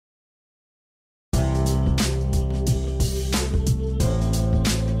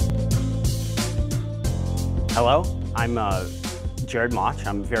Hello, I'm Jared Mauch.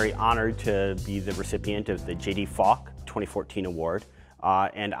 I'm very honored to be the recipient of the J.D. Falk 2014 award.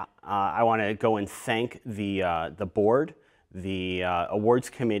 I want to go and thank the board, the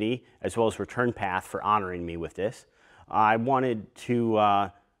awards committee, as well as Return Path for honoring me with this. I wanted to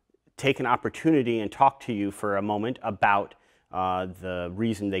take an opportunity and talk to you for a moment about the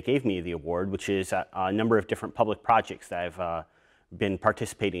reason they gave me the award, which is a number of different public projects that I've been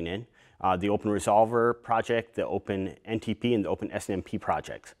participating in. The Open Resolver project, the Open NTP, and the Open SNMP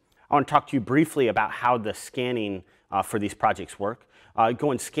projects. I want to talk to you briefly about how the scanning for these projects work.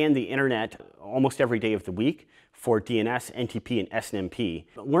 Go and scan the internet almost every day of the week for DNS, NTP, and SNMP.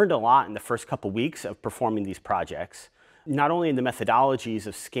 Learned a lot in the first couple weeks of performing these projects, not only in the methodologies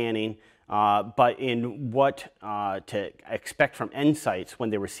of scanning, but in what to expect from end sites when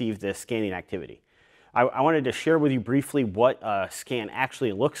they receive this scanning activity. I wanted to share with you briefly what a scan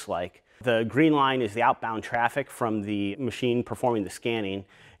actually looks like. The green line is the outbound traffic from the machine performing the scanning,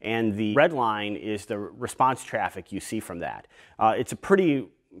 and the red line is the response traffic you see from that. It's a pretty,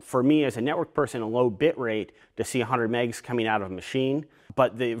 for me as a network person, a low bit rate to see 100 megs coming out of a machine.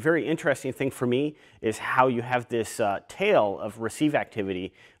 But the very interesting thing for me is how you have this tail of receive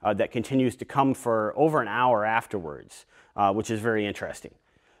activity that continues to come for over an hour afterwards, which is very interesting.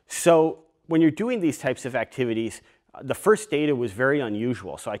 So when you're doing these types of activities, the first data was very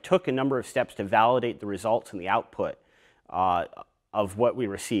unusual. So I took a number of steps to validate the results and the output of what we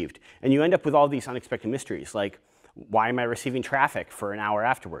received. And you end up with all these unexpected mysteries, like why am I receiving traffic for an hour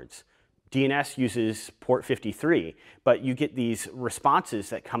afterwards? DNS uses port 53, but you get these responses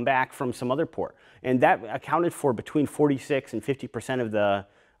that come back from some other port. And that accounted for between 46 and 50% of the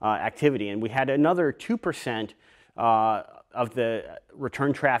activity. And we had another 2% of the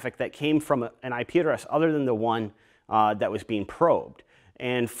return traffic that came from an IP address other than the one that was being probed.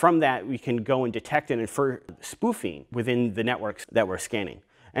 And from that, we can go and detect and infer spoofing within the networks that we're scanning.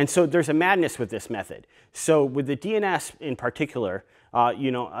 And so there's a madness with this method. So with the DNS in particular, a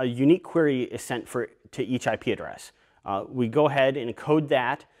unique query is sent to each IP address. We go ahead and encode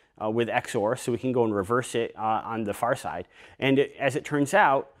that with XOR, so we can go and reverse it on the far side. And as it turns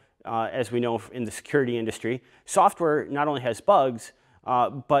out, as we know in the security industry, software not only has bugs,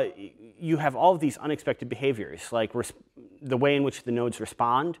 but you have all of these unexpected behaviors, like the way in which the nodes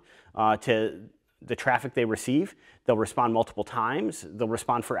respond to the traffic they receive. They'll respond multiple times. They'll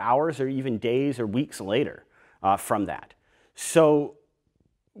respond for hours or even days or weeks later from that. So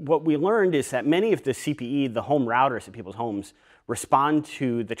what we learned is that many of the CPE, the home routers at people's homes, respond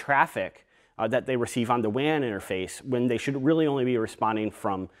to the traffic that they receive on the WAN interface when they should really only be responding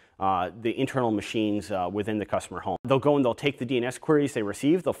from the internal machines within the customer home. They'll go and they'll take the DNS queries they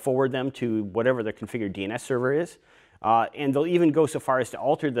receive, they'll forward them to whatever their configured DNS server is, and they'll even go so far as to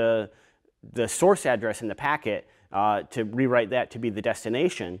alter the source address in the packet to rewrite that to be the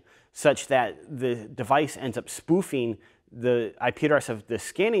destination, such that the device ends up spoofing the IP address of the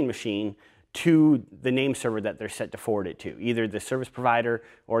scanning machine to the name server that they're set to forward it to, either the service provider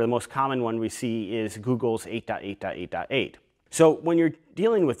or the most common one we see is Google's 8.8.8.8. So when you're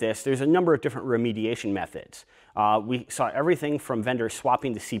dealing with this, there's a number of different remediation methods. We saw everything from vendors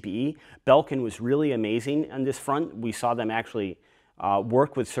swapping the CPE. Belkin was really amazing on this front. We saw them actually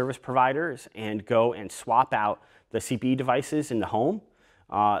work with service providers and go and swap out the CPE devices in the home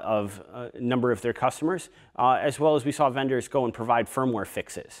of a number of their customers, as well as we saw vendors go and provide firmware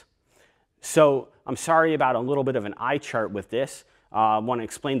fixes. So I'm sorry about a little bit of an eye chart with this. I want to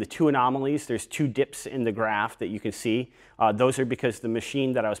explain the two anomalies. There's two dips in the graph that you can see. Those are because the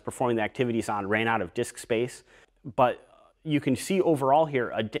machine that I was performing the activities on ran out of disk space. But you can see overall here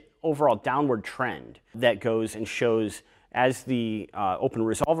an overall downward trend that goes and shows as the Open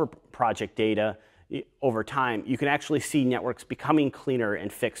Resolver project data over time, you can actually see networks becoming cleaner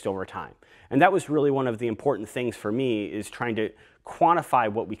and fixed over time. And that was really one of the important things for me, is trying to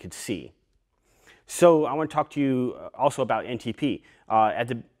quantify what we could see. So I want to talk to you also about NTP. At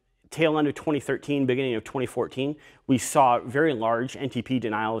the tail end of 2013, beginning of 2014, we saw very large NTP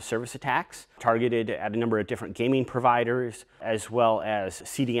denial of service attacks targeted at a number of different gaming providers as well as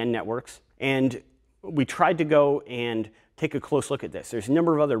CDN networks. And we tried to go and take a close look at this. There's a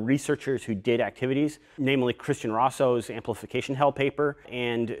number of other researchers who did activities, namely Christian Rosso's amplification hell paper,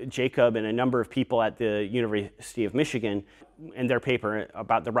 and Jacob and a number of people at the University of Michigan in their paper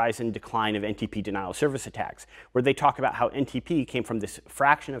about the rise and decline of NTP denial of service attacks, where they talk about how NTP came from this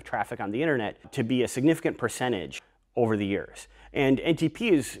fraction of traffic on the internet to be a significant percentage over the years. And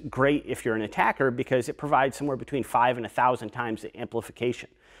NTP is great if you're an attacker because it provides somewhere between 5 and 1,000 times the amplification.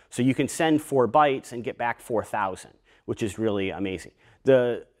 So you can send 4 bytes and get back 4,000. which is really amazing.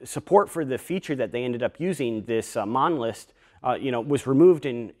 The support for the feature that they ended up using, this mon list, was removed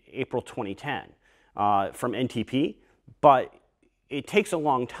in April 2010 from NTP, but it takes a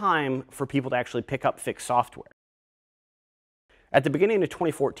long time for people to actually pick up fixed software. At the beginning of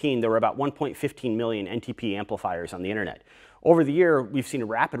 2014, there were about 1.15 million NTP amplifiers on the internet. Over the year, we've seen a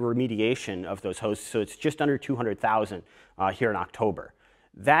rapid remediation of those hosts, so it's just under 200,000 here in October.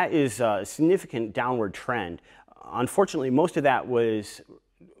 That is a significant downward trend. Unfortunately, most of that was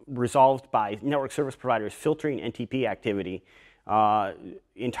resolved by network service providers filtering NTP activity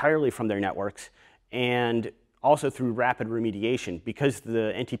entirely from their networks, and also through rapid remediation, because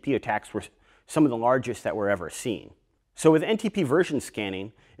the NTP attacks were some of the largest that were ever seen. So with NTP version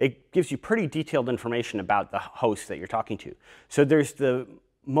scanning, it gives you pretty detailed information about the host that you're talking to. So there's the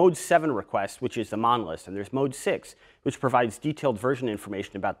Mode 7 request, which is the mon list, and there's Mode 6, which provides detailed version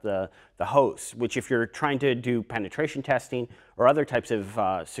information about the hosts, which if you're trying to do penetration testing or other types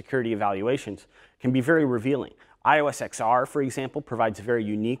of security evaluations, can be very revealing. iOS XR, for example, provides a very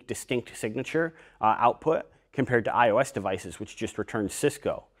unique, distinct signature output compared to iOS devices, which just return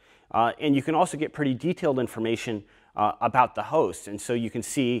Cisco. And you can also get pretty detailed information about the host. And so you can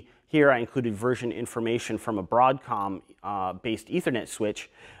see here I included version information from a Broadcom-based Ethernet switch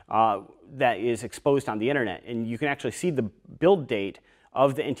that is exposed on the internet. And you can actually see the build date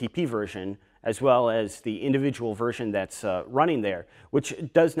of the NTP version as well as the individual version that's running there, which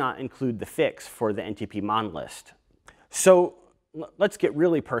does not include the fix for the NTP mon list. So let's get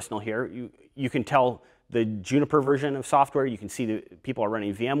really personal here. You can tell the Juniper version of software. You can see that people are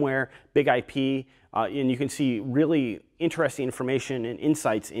running VMware, Big IP, and you can see really interesting information and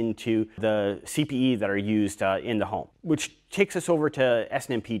insights into the CPE that are used in the home, which takes us over to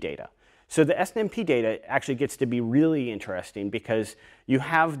SNMP data. So the SNMP data actually gets to be really interesting because you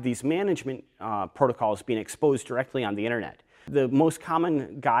have these management protocols being exposed directly on the internet. The most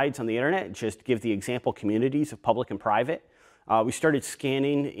common guides on the internet just give the example communities of public and private. We started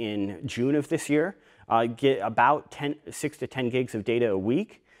scanning in June of this year. Get about 6 to 10 gigs of data a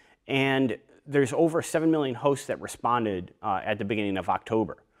week, and there's over 7 million hosts that responded at the beginning of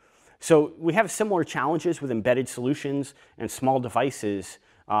October. So we have similar challenges with embedded solutions and small devices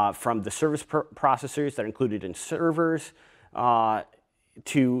from the service processors that are included in servers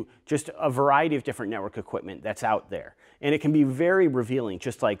to just a variety of different network equipment that's out there. And it can be very revealing,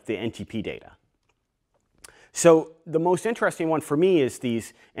 just like the NTP data. So the most interesting one for me is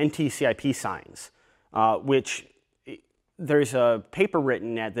these NTCIP signs. Which there's a paper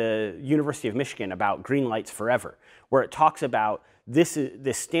written at the University of Michigan about green lights forever, where it talks about this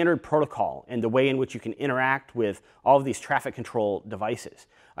standard protocol and the way in which you can interact with all of these traffic control devices.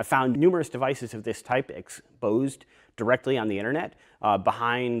 I found numerous devices of this type exposed directly on the internet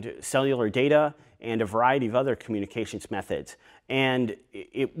behind cellular data and a variety of other communications methods. And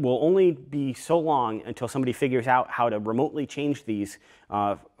it will only be so long until somebody figures out how to remotely change these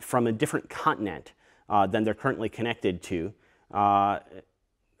from a different continent than they're currently connected to,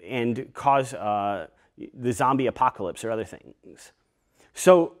 and cause the zombie apocalypse or other things.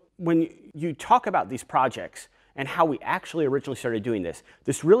 So when you talk about these projects and how we actually originally started doing this,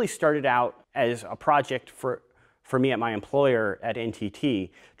 this really started out as a project for me at my employer at NTT,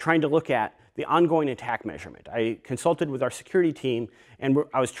 trying to look at the ongoing attack measurement. I consulted with our security team, and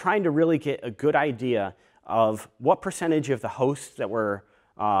I was trying to really get a good idea of what percentage of the hosts that were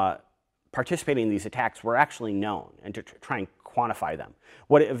participating in these attacks were actually known, and to try and quantify them.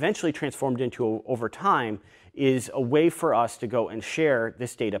 What it eventually transformed into over time is a way for us to go and share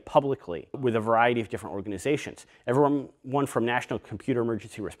this data publicly with a variety of different organizations. Everyone from national computer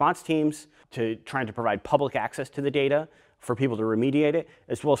emergency response teams to trying to provide public access to the data for people to remediate it,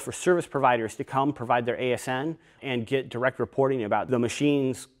 as well as for service providers to come provide their ASN and get direct reporting about the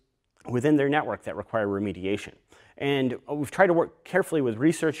machines within their network that require remediation. And we've tried to work carefully with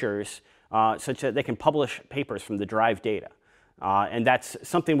researchers such that they can publish papers from the derived data. And that's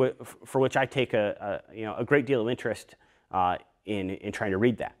something for which I take a great deal of interest in trying to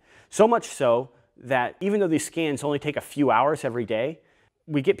read that. So much so that even though these scans only take a few hours every day,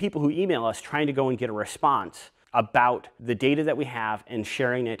 we get people who email us trying to go and get a response about the data that we have and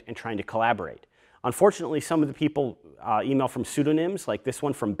sharing it and trying to collaborate. Unfortunately, some of the people email from pseudonyms, like this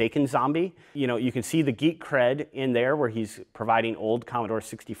one from Bacon Zombie. You can see the geek cred in there where he's providing old Commodore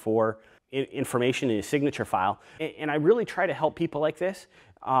 64 information in his signature file. And I really try to help people like this,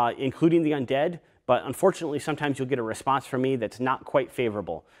 including the undead, but unfortunately sometimes you'll get a response from me that's not quite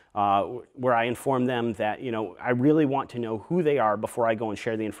favorable, where I inform them that I really want to know who they are before I go and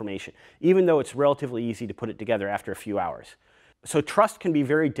share the information, even though it's relatively easy to put it together after a few hours. So trust can be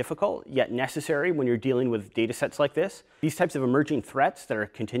very difficult, yet necessary when you're dealing with data sets like this. These types of emerging threats that are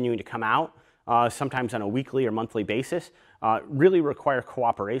continuing to come out, sometimes on a weekly or monthly basis, really require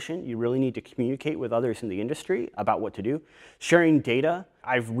cooperation. You really need to communicate with others in the industry about what to do. Sharing data,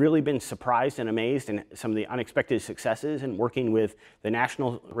 I've really been surprised and amazed in some of the unexpected successes in working with the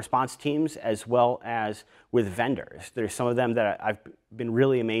national response teams as well as with vendors. There's some of them that I've been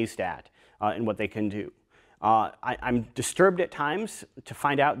really amazed at in what they can do. I'm disturbed at times to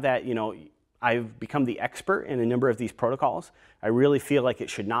find out that, I've become the expert in a number of these protocols. I really feel like it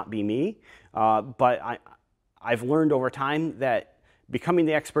should not be me, but I've learned over time that becoming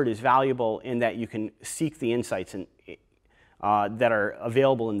the expert is valuable in that you can seek the insights that are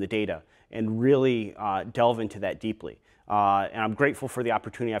available in the data and really delve into that deeply. And I'm grateful for the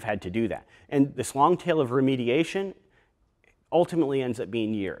opportunity I've had to do that. And this long tail of remediation ultimately ends up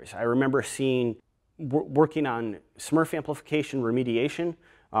being years. I remember working on Smurf amplification remediation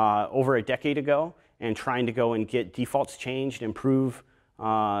over a decade ago and trying to go and get defaults changed, improve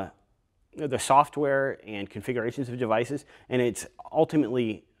the software and configurations of devices, and it's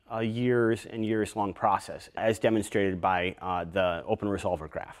ultimately a years and years long process as demonstrated by the Open Resolver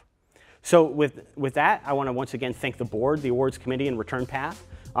graph. So with that, I want to once again thank the board, the awards committee, and Return Path.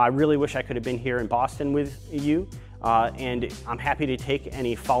 I really wish I could have been here in Boston with you. And I'm happy to take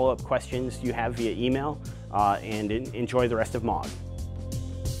any follow-up questions you have via email and enjoy the rest of MAAWG.